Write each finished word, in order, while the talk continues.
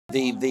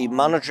The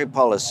monetary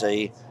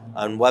policy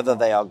and whether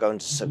they are going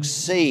to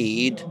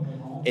succeed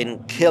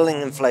in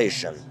killing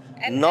inflation,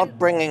 not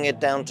bringing it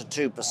down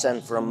to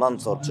 2% for a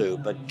month or two,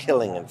 but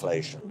killing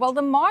inflation. Well,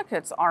 the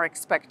markets are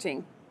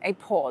expecting a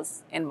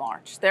pause in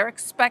March. They're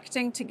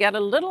expecting to get a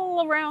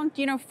little around,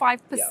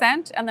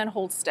 5% and then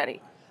hold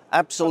steady.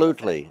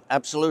 Absolutely,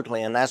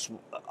 absolutely. And that's,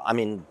 I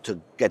mean,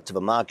 to get to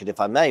the market, if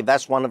I may,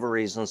 that's one of the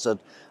reasons that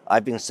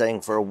I've been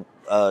saying for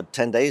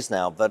 10 days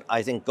now that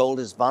I think gold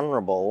is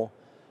vulnerable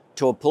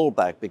to a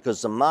pullback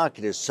because the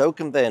market is so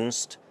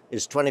convinced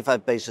it's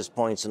 25 basis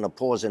points and a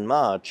pause in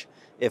March.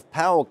 If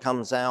Powell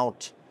comes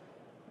out,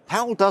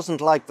 Powell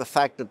doesn't like the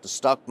fact that the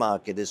stock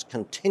market is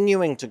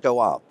continuing to go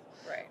up,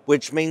 Right.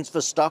 which means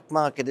the stock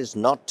market is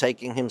not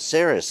taking him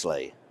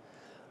seriously.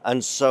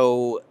 And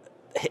so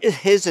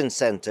his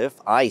incentive,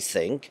 I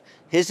think,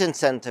 his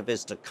incentive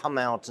is to come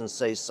out and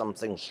say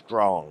something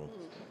strong.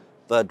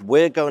 That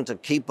we're going to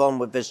keep on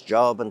with this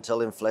job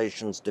until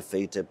inflation's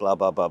defeated, blah,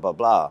 blah, blah, blah,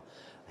 blah.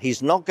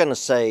 He's not going to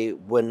say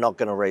we're not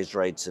going to raise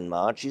rates in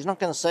March. He's not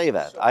going to say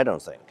that, I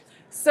don't think.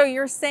 So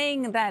you're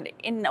saying that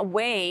in a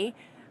way,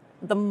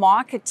 the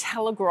market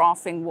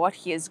telegraphing what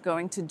he is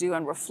going to do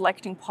and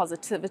reflecting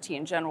positivity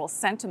in general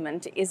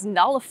sentiment is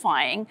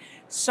nullifying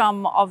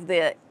some of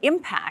the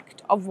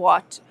impact of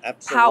what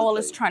Powell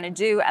is trying to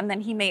do. And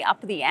then he may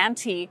up the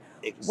ante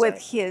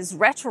with his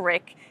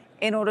rhetoric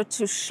in order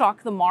to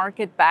shock the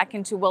market back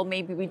into, well,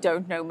 maybe we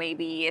don't know,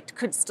 maybe it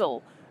could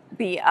still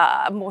be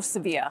a more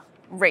severe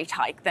rate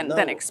hike than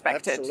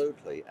expected.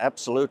 Absolutely,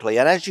 absolutely.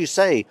 And as you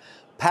say,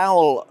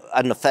 Powell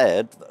and the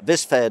Fed,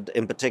 this Fed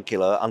in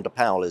particular under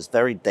Powell is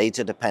very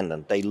data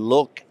dependent. They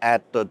look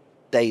at the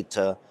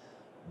data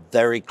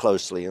very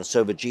closely. And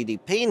so the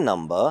GDP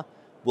number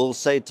will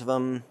say to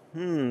them,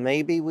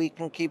 maybe we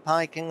can keep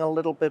hiking a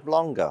little bit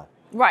longer.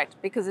 Right,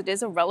 because it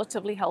is a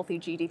relatively healthy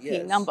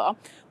GDP number,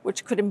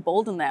 which could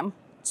embolden them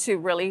to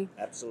really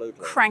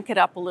crank it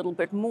up a little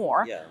bit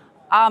more. Yeah.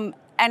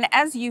 And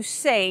as you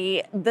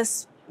say,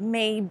 this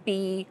may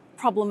be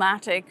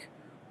problematic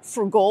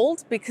for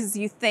gold because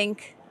you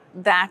think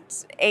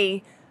that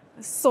a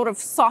sort of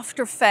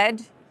softer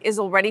Fed is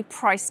already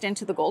priced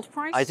into the gold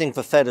price? I think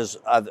the Fed is,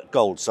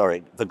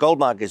 the gold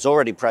market is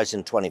already priced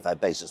in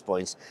 25 basis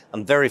points,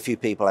 and very few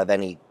people have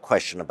any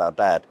question about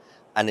that.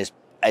 And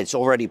it's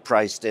already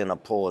priced in a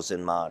pause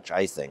in March,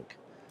 I think.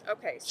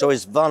 Okay. So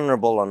it's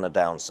vulnerable on the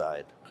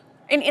downside.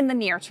 In the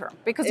near term,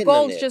 because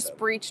gold just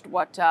breached,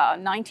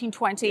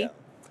 1920? Yeah.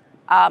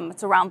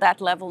 It's around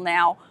that level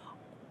now.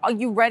 Are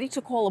you ready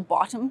to call a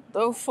bottom,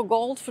 though, for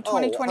gold for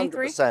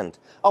 2023?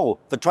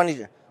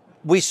 100%.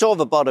 We saw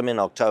the bottom in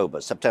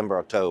October, September,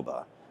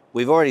 October.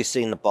 We've already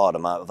seen the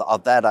bottom.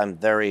 Of that, I'm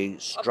very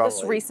strongly...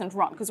 Of this recent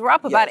run, because we're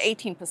up about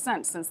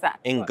 18% since that.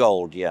 In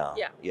gold, yeah.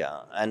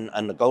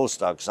 And the gold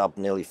stock's up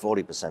nearly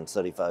 40%,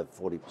 35,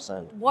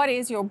 40%. What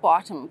is your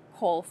bottom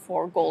call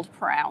for gold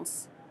per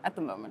ounce at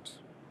the moment?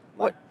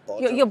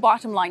 Your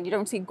bottom line, you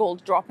don't see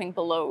gold dropping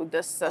below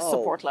this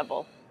support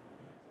level?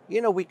 You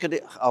know, we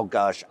could, oh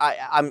gosh,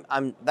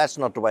 that's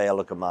not the way I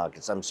look at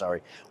markets, I'm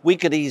sorry. We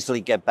could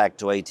easily get back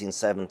to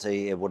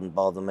 1870, it wouldn't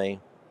bother me.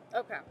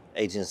 Okay.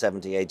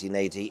 1870,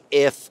 1880,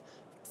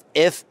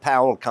 if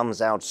Powell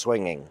comes out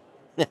swinging.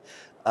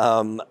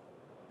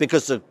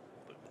 Because the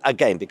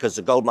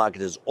gold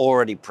market is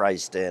already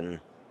priced in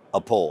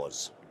a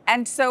pause.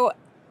 And so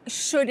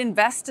should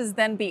investors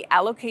then be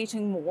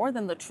allocating more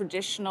than the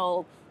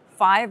traditional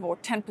 5 or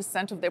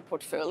 10% of their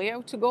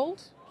portfolio to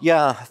gold?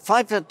 Yeah,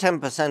 5 to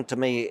 10% to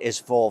me is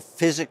for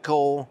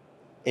physical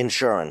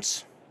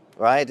insurance,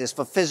 right? It's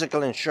for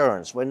physical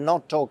insurance. We're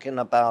not talking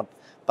about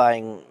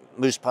buying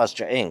Moose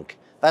Pasture Inc.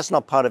 That's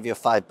not part of your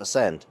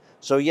 5%.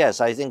 So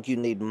yes, I think you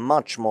need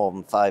much more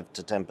than 5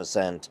 to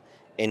 10%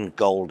 in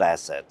gold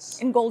assets.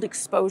 In gold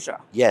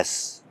exposure?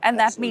 Yes. And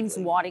that means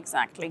what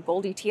exactly?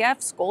 Gold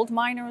ETFs, gold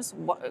miners,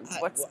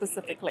 what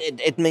specifically?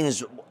 It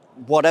means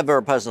whatever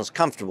a person's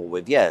comfortable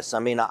with, yes. I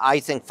mean, I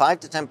think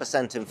 5 to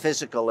 10% in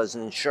physical as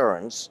an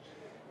insurance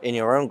in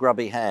your own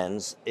grubby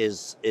hands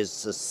is the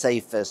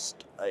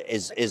safest,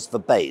 is the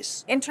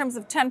base. In terms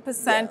of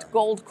 10%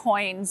 gold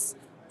coins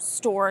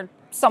stored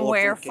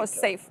somewhere for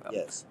safe,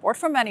 or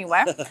from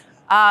anywhere,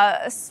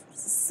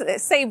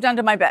 saved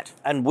under my bed.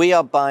 And we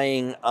are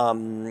buying,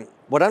 well,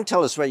 don't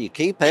tell us where you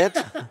keep it,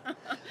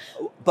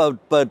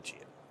 but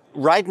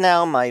right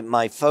now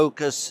my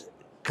focus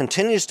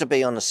continues to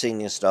be on the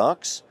senior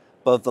stocks,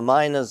 both the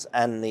miners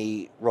and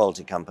the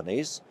royalty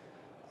companies,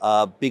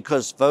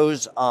 because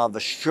those are the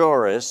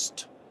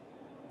surest,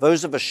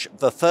 those are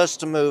the first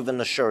to move and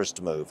the surest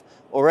to move.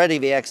 Already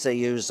the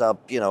XAU's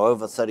up,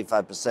 over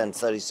 35%,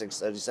 36,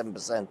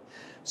 37%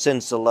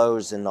 since the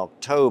lows in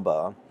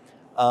October.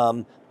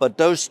 But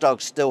those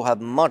stocks still have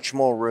much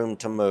more room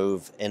to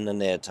move in the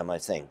near term, I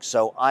think.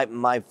 So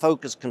my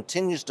focus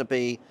continues to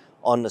be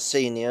on the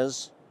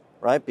seniors,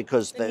 right?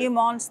 Because the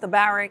Newmonts, the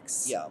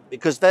Barricks. Yeah,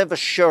 because they're the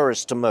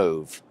surest to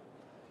move,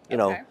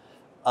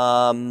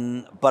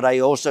 But I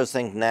also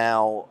think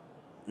now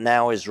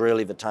now is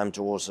really the time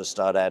to also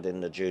start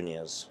adding the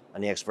juniors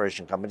and the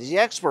exploration companies. The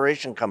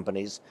exploration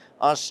companies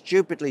are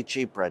stupidly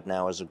cheap right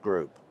now as a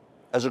group.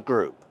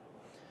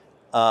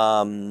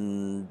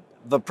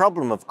 The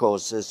problem, of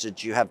course, is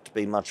that you have to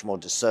be much more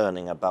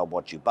discerning about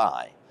what you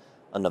buy.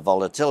 And the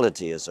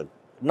volatility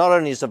not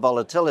only is the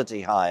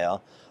volatility higher,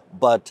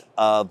 but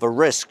the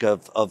risk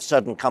of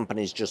certain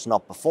companies just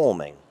not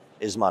performing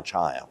is much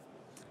higher.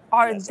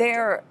 Are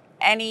there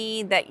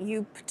any that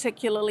you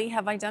particularly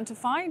have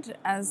identified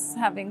as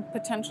having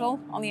potential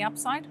on the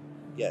upside?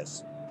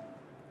 Yes.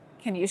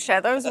 Can you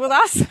share those with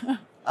us?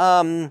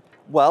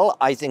 Well,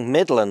 I think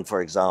Midland,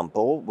 for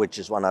example, which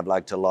is one I've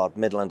liked a lot,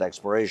 Midland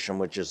Exploration,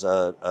 which is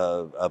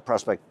a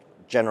prospect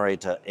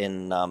generator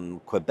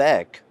in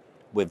Quebec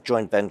with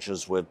joint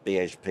ventures with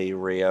BHP,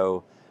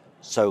 Rio,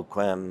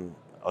 Soquem,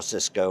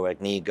 Osisko,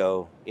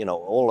 Agnico,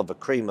 all of the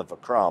cream of the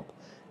crop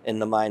in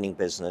the mining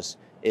business,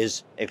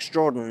 is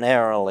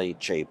extraordinarily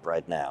cheap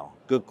right now.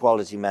 Good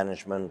quality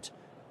management,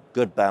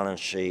 good balance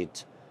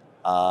sheet.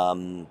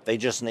 They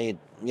just need,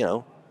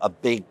 a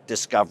big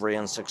discovery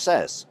and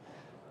success,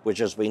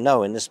 which, as we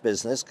know in this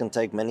business, can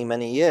take many,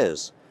 many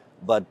years.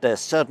 But they're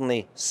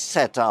certainly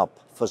set up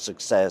for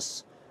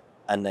success,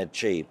 and they're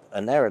cheap,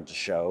 and they're at the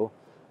show.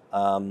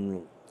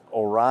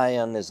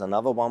 Orion is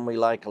another one we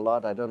like a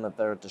lot. I don't know if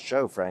they're at the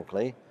show,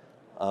 frankly,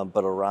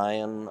 but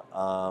Orion,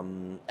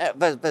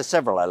 there's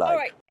several I like. All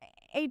right.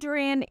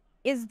 Adrian,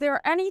 is there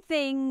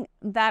anything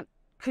that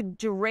could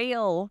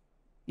derail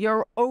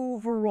your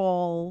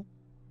overall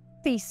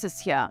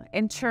thesis here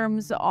in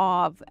terms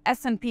of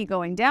S&P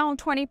going down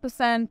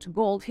 20%,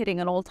 gold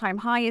hitting an all-time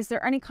high? Is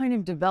there any kind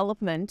of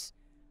development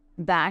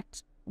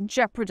that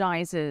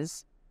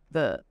jeopardizes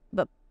the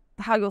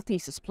how your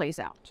thesis plays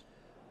out?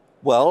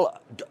 Well,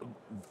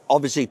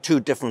 obviously two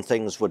different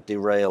things would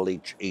derail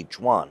each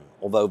one,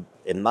 although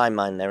in my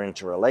mind they're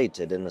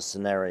interrelated in the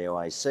scenario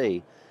I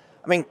see.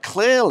 I mean,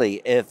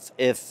 clearly if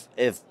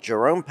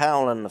Jerome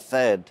Powell and the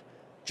Fed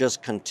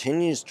just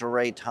continues to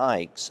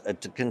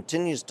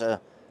continues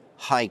to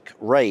hike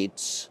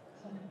rates,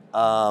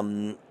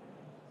 month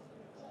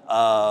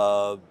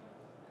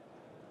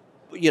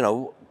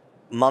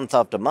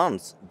after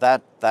month,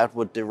 that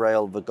would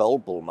derail the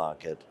gold bull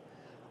market.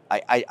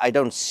 I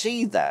don't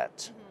see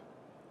that,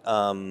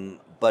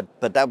 but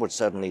that would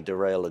certainly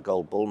derail the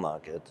gold bull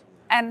market.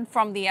 And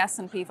from the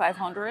S&P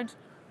 500?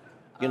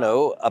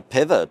 A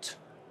pivot.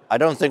 I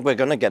don't think we're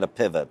going to get a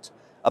pivot.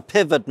 A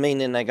pivot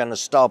meaning they're going to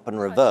stop and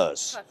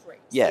reverse. Cut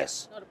rates.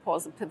 Yes. Not a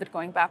pause, a pivot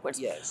going backwards.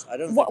 Yes. I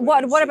don't.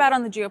 What about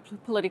on the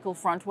geopolitical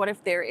front? What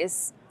if there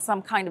is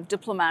some kind of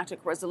diplomatic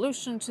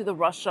resolution to the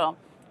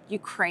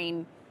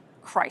Russia-Ukraine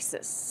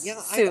crisis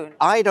soon?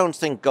 I don't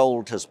think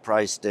gold has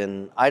priced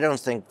in. I don't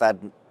think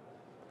that's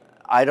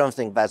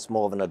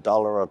more than $1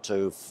 or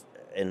 $2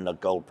 in the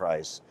gold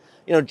price.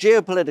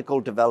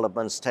 Geopolitical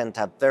developments tend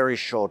to have very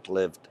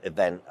short-lived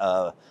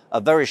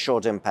a very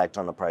short impact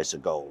on the price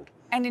of gold.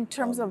 And in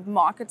terms of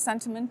market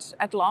sentiment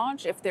at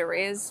large, if there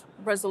is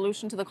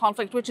resolution to the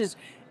conflict, which is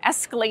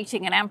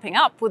escalating and amping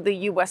up with the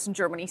US and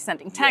Germany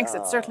sending tanks,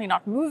 it's certainly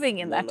not moving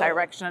in that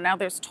direction. And now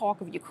there's talk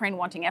of Ukraine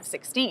wanting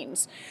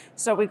F-16s.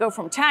 So we go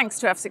from tanks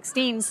to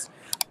F-16s.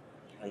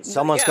 And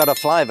someone's got to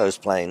fly those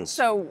planes.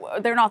 So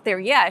they're not there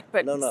yet,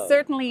 but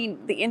certainly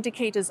the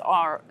indicators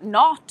are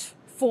not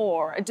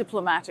for a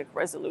diplomatic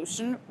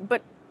resolution.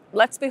 But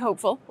let's be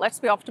hopeful, let's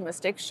be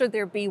optimistic. Should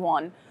there be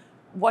one,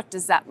 what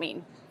does that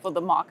mean for the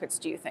markets,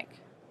 do you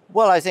think?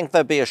 Well, I think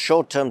there'd be a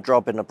short-term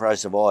drop in the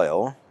price of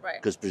oil,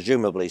 because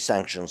presumably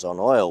sanctions on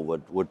oil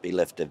would be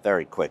lifted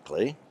very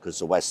quickly, because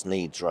the West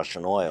needs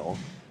Russian oil.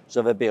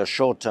 So there'd be a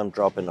short-term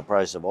drop in the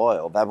price of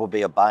oil. That would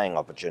be a buying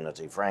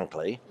opportunity,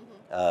 frankly,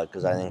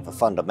 because I think the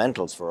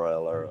fundamentals for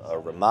oil are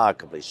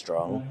remarkably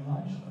strong,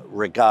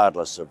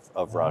 regardless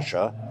of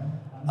Russia.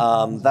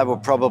 That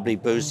would probably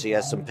boost the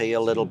S&P a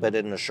little bit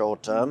in the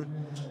short term.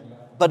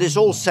 But it's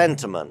all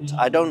sentiment.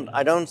 I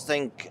don't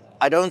think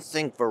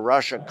the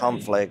Russia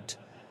conflict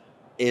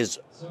is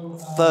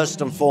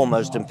first and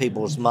foremost in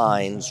people's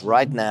minds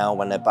right now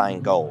when they're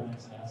buying gold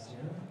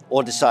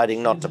or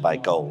deciding not to buy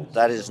gold.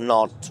 That is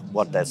not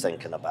what they're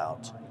thinking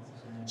about.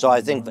 So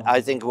I think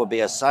it will be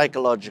a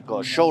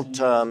psychological,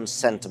 short-term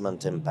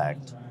sentiment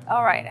impact.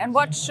 All right. And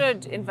what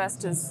should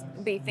investors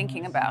be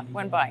thinking about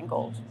when buying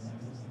gold?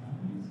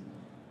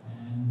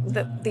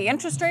 The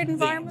interest rate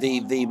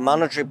environment? The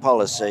monetary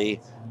policy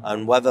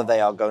and whether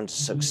they are going to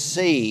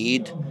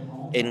succeed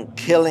in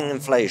killing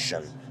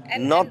inflation.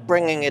 Not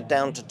bringing it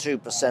down to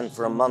 2%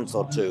 for a month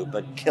or two,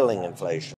 but killing inflation.